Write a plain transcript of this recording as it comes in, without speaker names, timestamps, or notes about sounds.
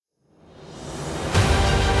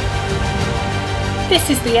This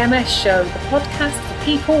is the MS Show, the podcast for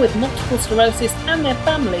people with multiple sclerosis and their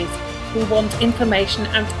families who want information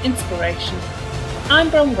and inspiration. I'm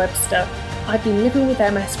Bron Webster. I've been living with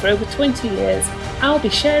MS for over 20 years. I'll be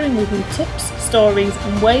sharing with you tips, stories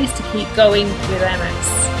and ways to keep going with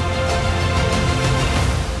MS.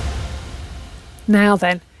 Now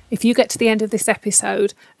then, if you get to the end of this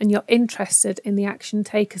episode and you're interested in the Action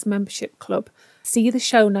Takers Membership Club, see the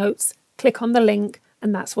show notes, click on the link,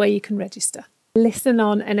 and that's where you can register. Listen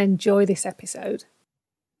on and enjoy this episode.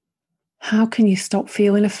 How can you stop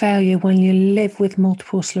feeling a failure when you live with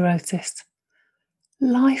multiple sclerosis?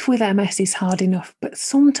 Life with MS is hard enough, but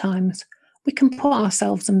sometimes we can put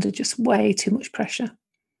ourselves under just way too much pressure.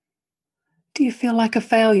 Do you feel like a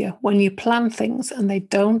failure when you plan things and they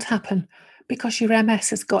don't happen because your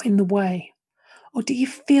MS has got in the way? Or do you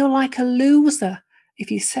feel like a loser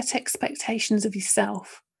if you set expectations of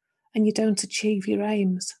yourself and you don't achieve your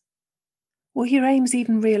aims? Were your aims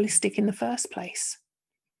even realistic in the first place?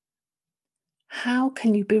 How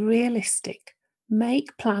can you be realistic,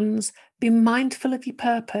 make plans, be mindful of your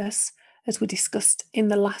purpose, as we discussed in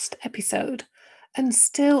the last episode, and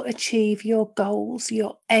still achieve your goals,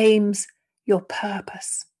 your aims, your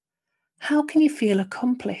purpose? How can you feel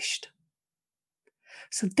accomplished?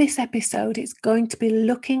 So this episode is going to be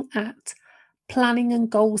looking at planning and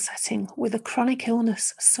goal setting with a chronic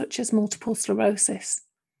illness such as multiple sclerosis.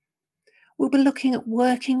 We'll be looking at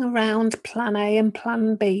working around Plan A and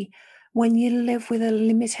Plan B when you live with a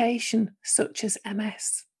limitation such as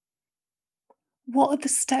MS. What are the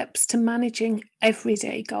steps to managing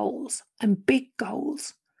everyday goals and big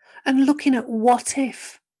goals, and looking at what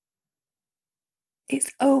if?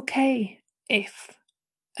 It's okay if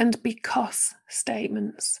and because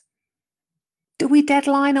statements. Do we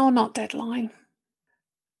deadline or not deadline?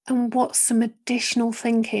 And what's some additional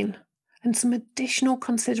thinking and some additional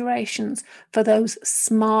considerations for those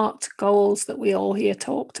SMART goals that we all hear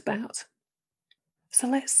talked about? So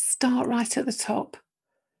let's start right at the top.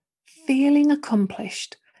 Feeling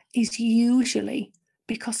accomplished is usually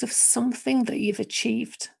because of something that you've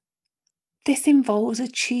achieved. This involves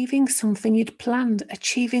achieving something you'd planned,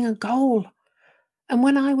 achieving a goal. And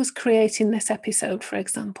when I was creating this episode, for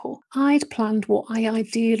example, I'd planned what I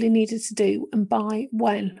ideally needed to do and by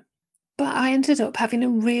when. But I ended up having a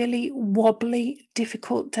really wobbly,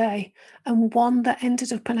 difficult day, and one that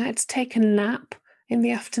ended up and I had to take a nap in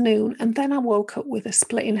the afternoon, and then I woke up with a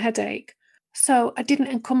splitting headache. So I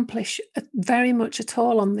didn't accomplish very much at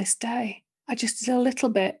all on this day. I just did a little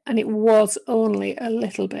bit, and it was only a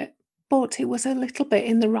little bit, but it was a little bit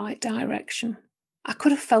in the right direction. I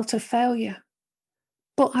could have felt a failure,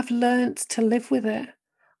 but I've learnt to live with it.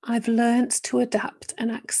 I've learnt to adapt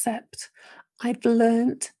and accept. I've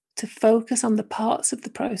learnt to focus on the parts of the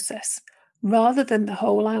process rather than the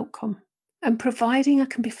whole outcome. And providing I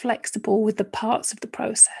can be flexible with the parts of the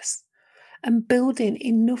process and building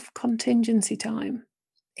enough contingency time,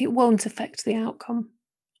 it won't affect the outcome.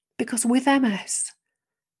 Because with MS,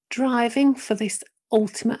 driving for this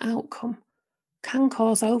ultimate outcome can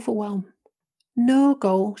cause overwhelm. No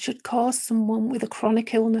goal should cause someone with a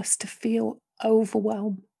chronic illness to feel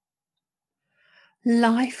overwhelmed.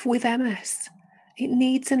 Life with MS, it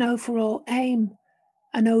needs an overall aim,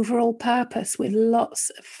 an overall purpose with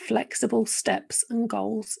lots of flexible steps and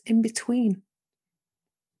goals in between.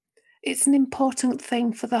 It's an important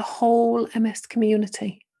thing for the whole MS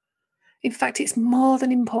community. In fact, it's more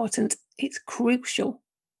than important, it's crucial.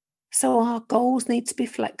 So our goals need to be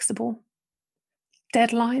flexible.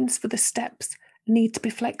 Deadlines for the steps need to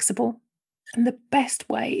be flexible. And the best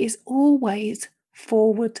way is always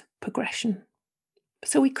forward progression.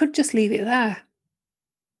 So we could just leave it there.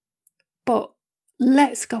 But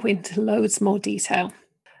let's go into loads more detail.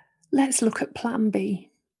 Let's look at Plan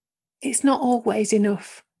B. It's not always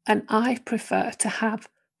enough, and I prefer to have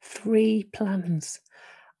 3 plans.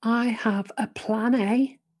 I have a Plan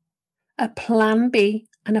A, a Plan B,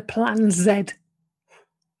 and a Plan Z.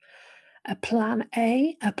 A Plan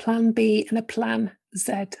A, a Plan B, and a Plan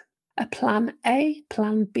Z. A Plan A,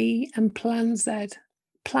 Plan B, and Plan Z.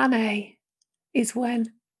 Plan A is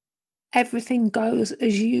when everything goes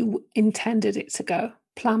as you intended it to go.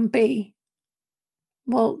 Plan B,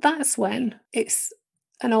 well, that's when it's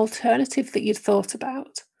an alternative that you'd thought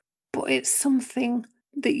about, but it's something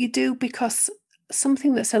that you do because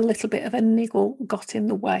something that's a little bit of a niggle got in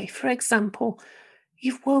the way. For example,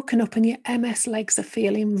 you've woken up and your MS legs are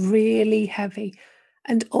feeling really heavy,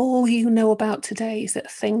 and all you know about today is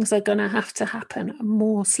that things are going to have to happen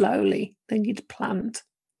more slowly than you'd planned.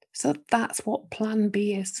 So that's what Plan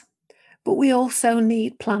B is. But we also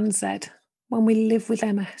need Plan Z when we live with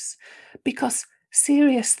MS, because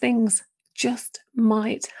serious things just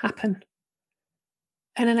might happen.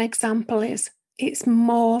 And an example is, it's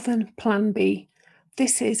more than plan B.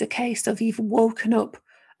 This is a case of you've woken up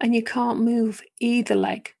and you can't move either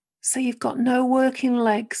leg. So you've got no working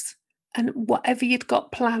legs, and whatever you'd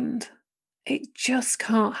got planned, it just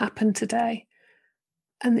can't happen today.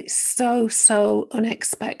 And it's so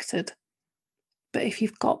unexpected. But if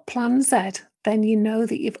you've got plan Z, then you know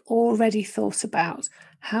that you've already thought about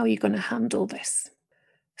how you're going to handle this.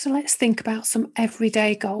 So let's think about some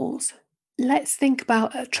everyday goals. Let's think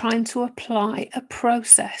about trying to apply a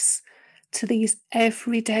process to these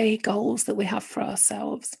everyday goals that we have for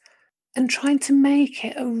ourselves, and trying to make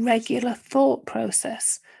it a regular thought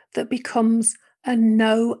process that becomes a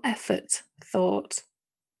no effort thought.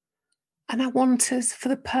 And I want us, for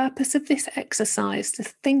the purpose of this exercise, to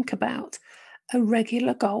think about a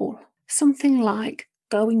regular goal, something like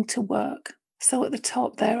going to work. So at the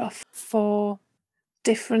top, there are 4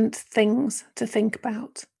 different things to think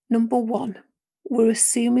about. Number 1, we're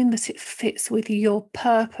assuming that it fits with your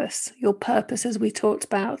purpose as we talked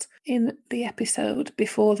about in the episode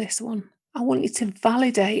before this one. I want you to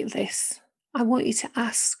validate this. I want you to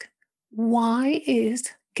ask, why is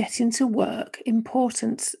getting to work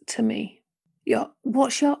important to me?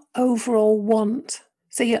 What's your overall want?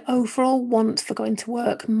 So your overall want for going to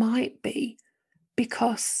work might be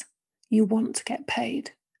because you want to get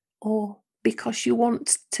paid, or because you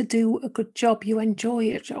want to do a good job, you enjoy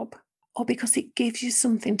your job, or because it gives you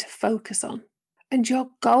something to focus on. And your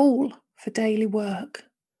goal for daily work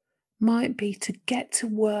might be to get to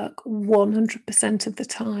work 100% of the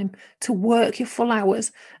time, to work your full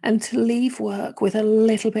hours, and to leave work with a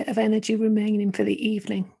little bit of energy remaining for the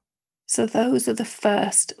evening. So those are the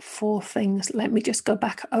first 4 things. Let me just go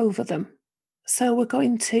back over them. So we're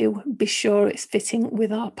going to be sure it's fitting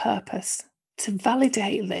with our purpose. To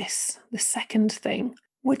validate this, the second thing,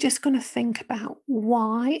 we're just going to think about,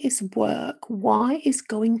 why is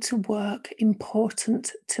going to work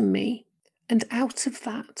important to me? And out of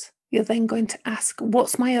that, you're then going to ask,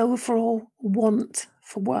 what's my overall want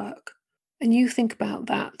for work? And you think about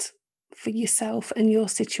that for yourself and your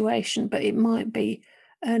situation, but it might be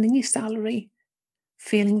earning your salary,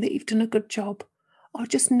 feeling that you've done a good job, or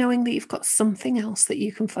just knowing that you've got something else that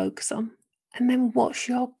you can focus on. And then what's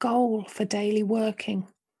your goal for daily working?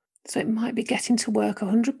 So it might be getting to work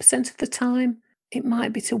 100% of the time. It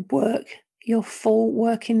might be to work your full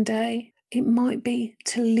working day. It might be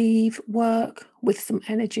to leave work with some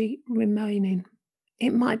energy remaining.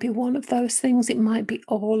 It might be one of those things. It might be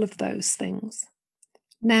all of those things.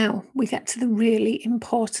 Now we get to the really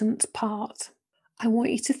important part. I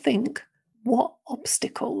want you to think, what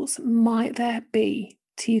obstacles might there be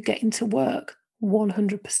to you getting to work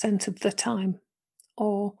 100% of the time?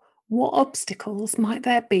 Or what obstacles might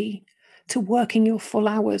there be to working your full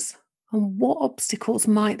hours? And what obstacles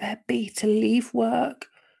might there be to leave work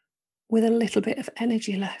with a little bit of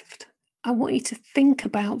energy left? I want you to think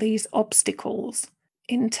about these obstacles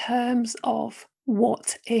in terms of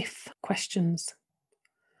what if questions.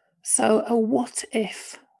 So a what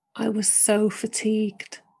if I was so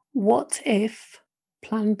fatigued? What if,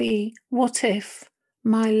 plan B, what if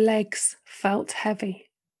my legs felt heavy?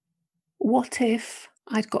 What if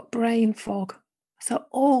I'd got brain fog? So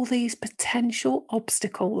all these potential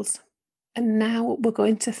obstacles. And now we're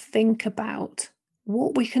going to think about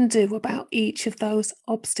what we can do about each of those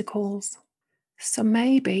obstacles. So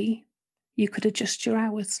maybe you could adjust your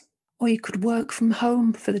hours, or you could work from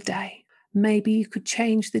home for the day. Maybe you could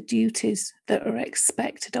change the duties that are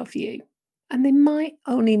expected of you. And they might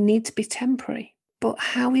only need to be temporary. But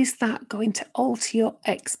how is that going to alter your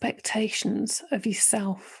expectations of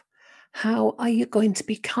yourself? How are you going to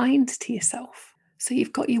be kind to yourself? So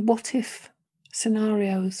you've got your what if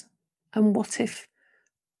scenarios. And what if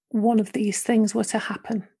one of these things were to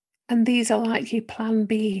happen? And these are like your plan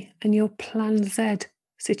B and your plan Z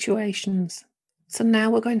situations. So now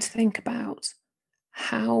we're going to think about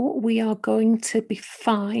how we are going to be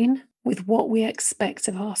fine with what we expect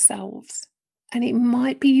of ourselves. And it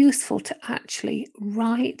might be useful to actually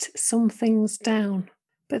write some things down,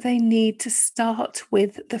 but they need to start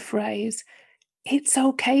with the phrase, it's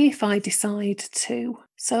okay if I decide to.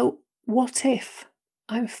 So what if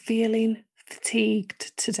I'm feeling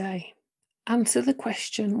fatigued today? Answer the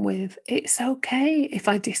question with, it's okay if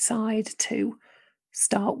I decide to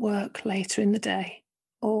start work later in the day.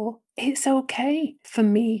 Or it's okay for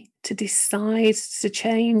me to decide to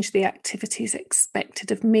change the activities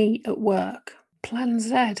expected of me at work. Plan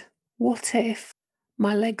Z. What if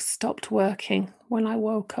my legs stopped working when I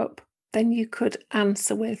woke up? Then you could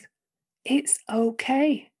answer with, it's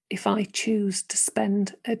okay if I choose to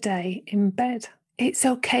spend a day in bed. It's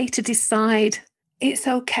okay to decide. It's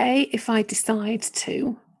okay if I decide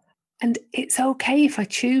to. And it's okay if I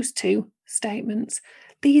choose to statements.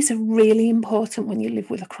 These are really important when you live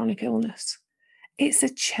with a chronic illness. It's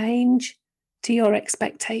a change to your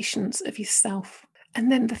expectations of yourself.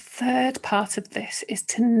 And then the third part of this is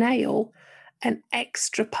to nail an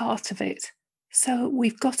extra part of it. So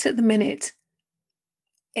we've got at the minute,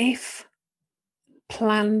 if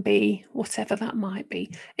plan B, whatever that might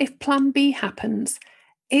be, if plan B happens,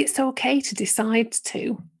 it's okay to decide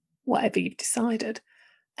to whatever you've decided.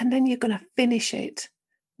 And then you're going to finish it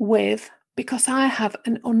with, because I have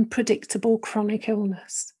an unpredictable chronic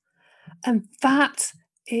illness. And that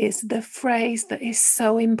is the phrase that is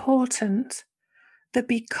so important. The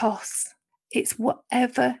because. It's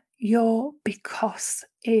whatever your because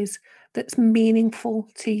is that's meaningful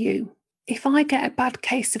to you. If I get a bad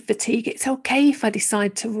case of fatigue, it's okay if I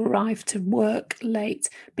decide to arrive to work late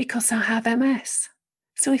because I have MS.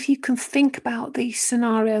 So if you can think about these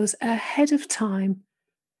scenarios ahead of time,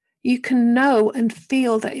 you can know and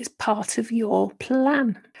feel that it's part of your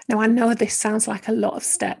plan. Now, I know this sounds like a lot of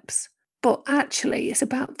steps, but actually it's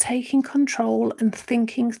about taking control and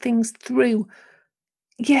thinking things through.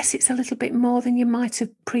 Yes, it's a little bit more than you might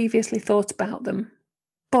have previously thought about them,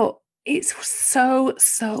 but it's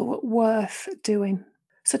so worth doing.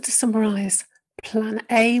 So to summarise, plan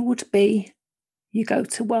A would be you go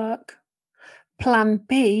to work. Plan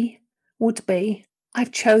B would be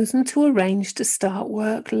I've chosen to arrange to start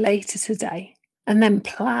work later today. And then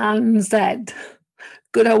plan Z,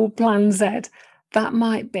 good old plan Z, that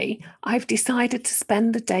might be I've decided to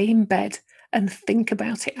spend the day in bed and think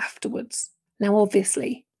about it afterwards. Now,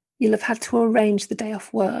 obviously, you'll have had to arrange the day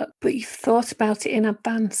off work, but you've thought about it in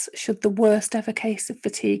advance should the worst ever case of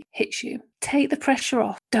fatigue hit you. Take the pressure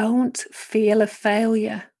off. Don't feel a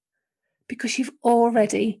failure because you've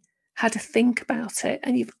already had to think about it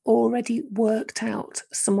and you've already worked out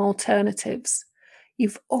some alternatives.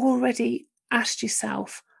 You've already asked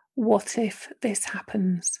yourself, what if this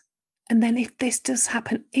happens? And then if this does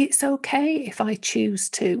happen, it's okay if I choose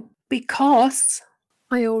to, because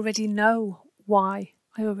I already know why.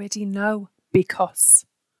 I already know because.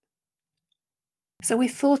 So we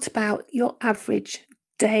thought about your average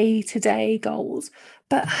day-to-day goals,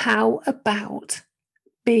 but how about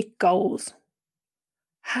big goals?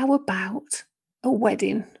 How about a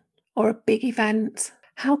wedding or a big event?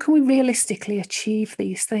 How can we realistically achieve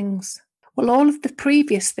these things? Well, all of the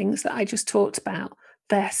previous things that I just talked about,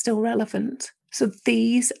 they're still relevant. So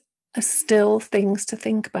these are still things to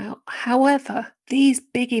think about. However, these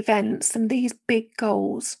big events and these big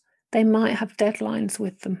goals, they might have deadlines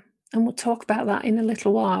with them. And we'll talk about that in a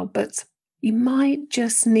little while, but you might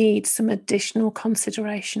just need some additional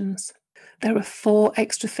considerations. There are 4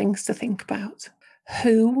 extra things to think about.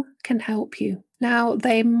 Who can help you? Now,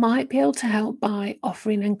 they might be able to help by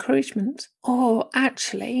offering encouragement, or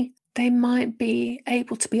actually, they might be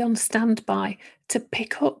able to be on standby to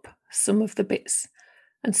pick up some of the bits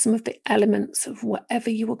and some of the elements of whatever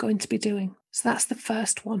you are going to be doing. So that's the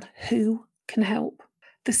first one. Who can help?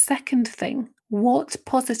 The second thing, what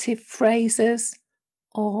positive phrases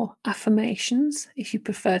or affirmations, if you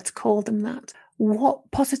prefer to call them that,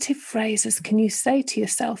 what positive phrases can you say to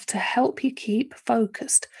yourself to help you keep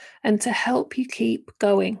focused and to help you keep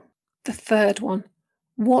going? The third one,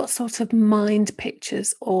 what sort of mind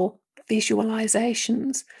pictures or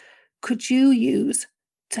visualizations could you use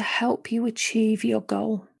to help you achieve your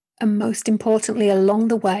goal? And most importantly, along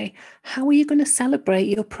the way, how are you going to celebrate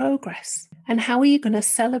your progress? And how are you going to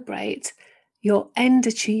celebrate your end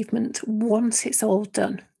achievement once it's all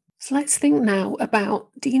done? So let's think now about,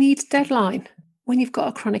 do you need a deadline? When you've got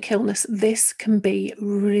a chronic illness, this can be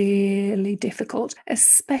really difficult,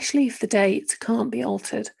 especially if the date can't be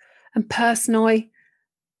altered. And personally,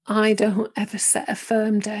 I don't ever set a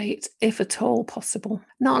firm date, if at all possible.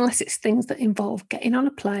 Not unless it's things that involve getting on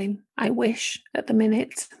a plane. I wish at the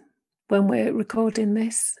minute when we're recording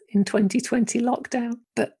this in 2020 lockdown,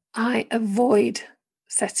 but I avoid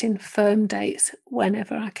setting firm dates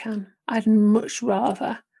whenever I can. I'd much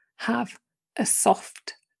rather have a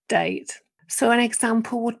soft date. So an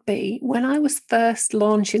example would be when I was first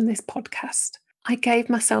launching this podcast, I gave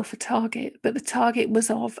myself a target, but the target was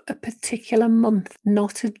of a particular month,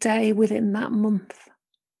 not a day within that month.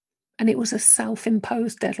 And it was a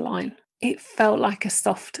self-imposed deadline. It felt like a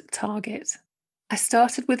soft target. I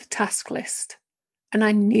started with a task list and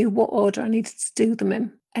I knew what order I needed to do them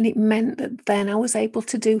in. And it meant that then I was able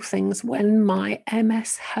to do things when my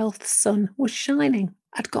MS health sun was shining.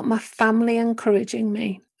 I'd got my family encouraging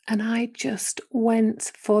me. And I just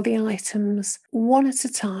went for the items one at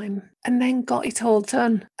a time and then got it all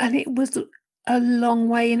done. And it was a long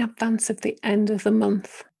way in advance of the end of the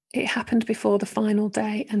month. It happened before the final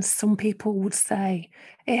day, and some people would say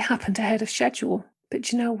it happened ahead of schedule.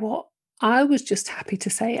 But you know what? I was just happy to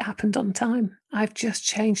say it happened on time. I've just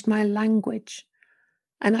changed my language,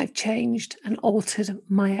 and I've changed and altered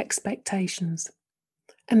my expectations.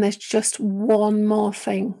 And there's just one more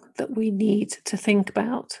thing that we need to think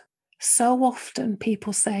about. So often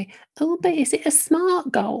people say, oh, but is it a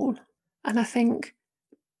SMART goal? And I think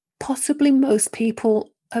possibly most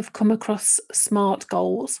people have come across SMART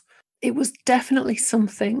goals. It was definitely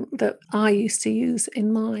something that I used to use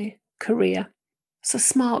in my career. So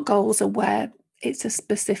SMART goals are where it's a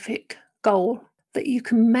specific goal that you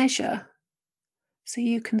can measure. So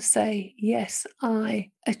you can say, yes,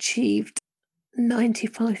 I achieved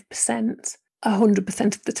 95%,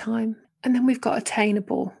 100% of the time. And then we've got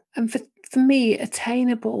attainable. And for me,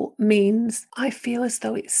 attainable means I feel as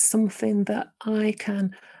though it's something that I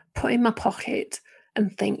can put in my pocket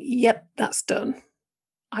and think, yep, that's done.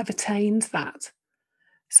 I've attained that.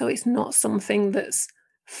 So it's not something that's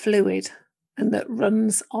fluid and that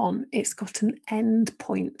runs on. It's got an end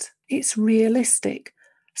point. It's realistic.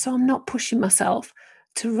 So I'm not pushing myself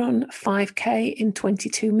to run 5K in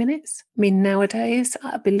 22 minutes. I mean, nowadays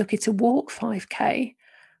I'd be lucky to walk 5K,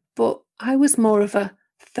 but I was more of a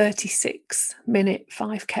 36-minute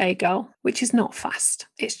 5K goal, which is not fast.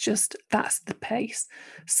 It's just that's the pace.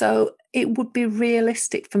 So it would be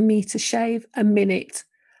realistic for me to shave a minute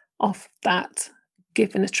off that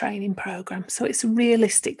given a training program. So it's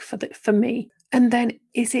realistic for me. And then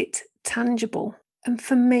is it tangible? And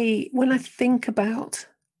for me, when I think about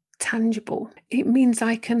tangible, it means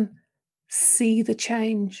I can see the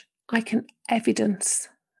change. I can evidence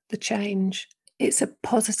the change. It's a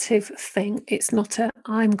positive thing. It's not a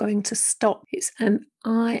I'm going to stop. It's an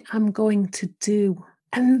I am going to do.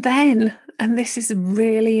 And then, and this is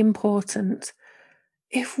really important,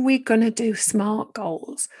 if we're going to do SMART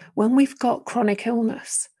goals, when we've got chronic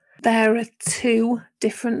illness, there are two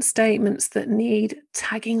different statements that need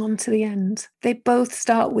tagging onto the end. They both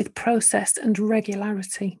start with process and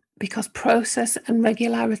regularity, because process and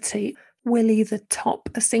regularity will either top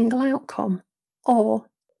a single outcome or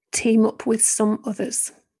team up with some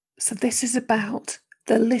others. So this is about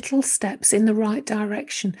the little steps in the right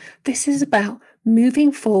direction. This is about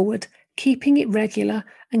moving forward, keeping it regular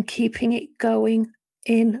and keeping it going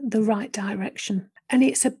in the right direction. And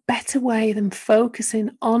it's a better way than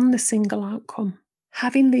focusing on the single outcome.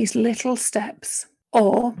 Having these little steps,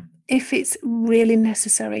 or if it's really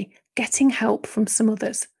necessary, getting help from some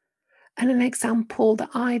others. And an example that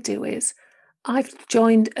I do is I've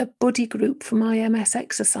joined a buddy group for my MS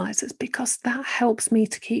exercises because that helps me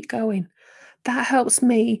to keep going. That helps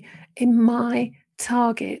me in my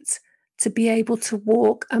target to be able to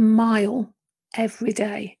walk a mile every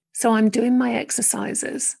day. So I'm doing my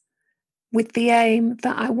exercises with the aim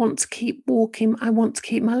that I want to keep walking, I want to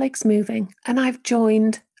keep my legs moving. And I've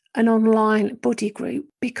joined an online buddy group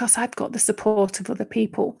because I've got the support of other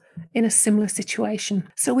people in a similar situation.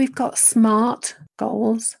 So we've got SMART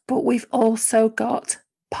goals, but we've also got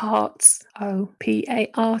PARTS,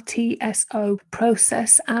 PARTSO,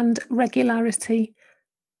 process and regularity,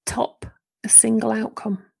 top a single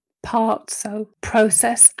outcome. PARTSO,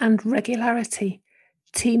 process and regularity,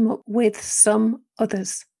 team up with some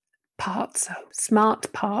others. PARTSO,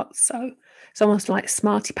 SMART PARTSO. It's almost like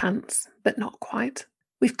smarty pants, but not quite.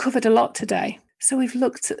 We've covered a lot today. So we've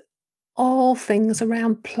looked at all things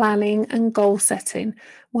around planning and goal setting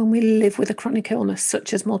when we live with a chronic illness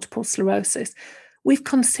such as multiple sclerosis. We've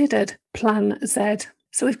considered Plan Z.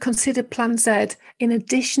 So we've considered Plan Z in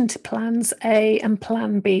addition to Plans A and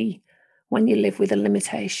Plan B when you live with a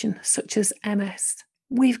limitation such as MS.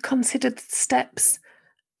 We've considered steps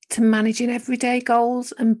to managing everyday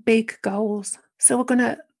goals and big goals. So we're going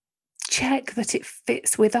to check that it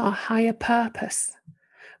fits with our higher purpose.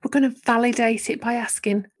 We're going to validate it by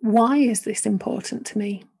asking, why is this important to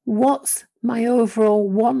me? What's my overall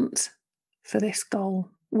want for this goal?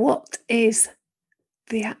 What is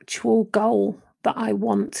the actual goal that I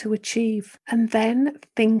want to achieve? And then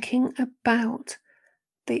thinking about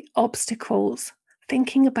the obstacles,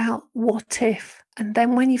 thinking about what if. And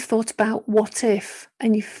then when you've thought about what if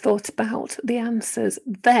and you've thought about the answers,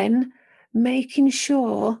 then making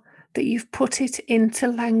sure that you've put it into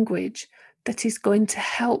language that is going to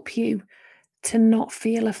help you to not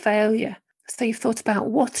feel a failure. So you've thought about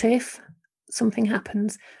what if something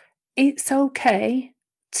happens. It's okay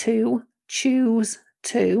to choose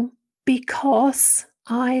to, because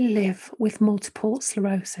I live with multiple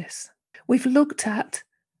sclerosis. We've looked at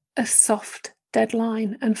a soft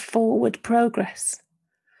deadline and forward progress.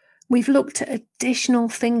 We've looked at additional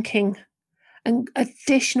thinking and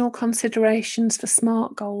additional considerations for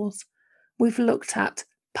SMART goals. We've looked at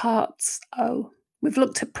parts O. We've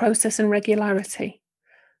looked at process and regularity.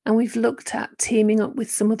 And we've looked at teaming up with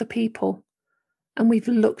some other people. And we've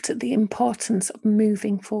looked at the importance of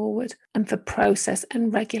moving forward and for process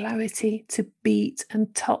and regularity to beat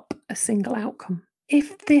and top a single outcome.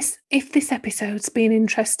 If this episode's been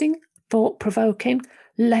interesting, thought-provoking,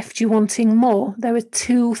 left you wanting more, there are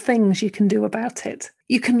 2 things you can do about it.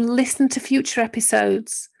 You can listen to future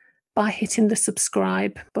episodes by hitting the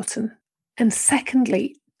subscribe button. And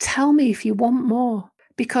secondly, tell me if you want more,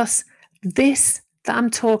 because this that I'm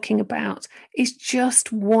talking about is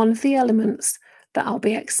just one of the elements that I'll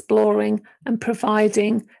be exploring and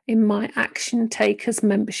providing in my Action Takers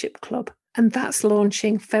membership club. And that's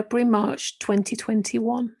launching February, March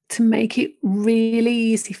 2021. To make it really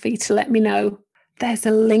easy for you to let me know, there's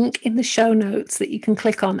a link in the show notes that you can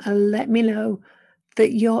click on and let me know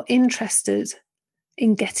that you're interested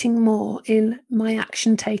in getting more in my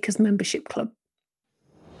Action Takers membership club.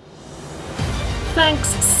 Thanks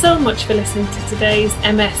so much for listening to today's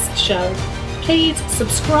MS show. Please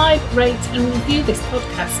subscribe, rate and review this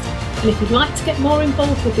podcast. And if you'd like to get more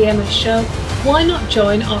involved with the MS show, why not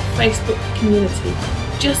join our Facebook community?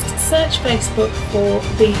 Just search Facebook for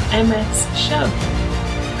the MS show.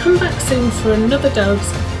 Come back soon for another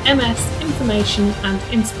dose of MS information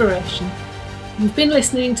and inspiration. You've been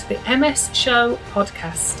listening to the MS Show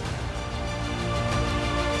podcast.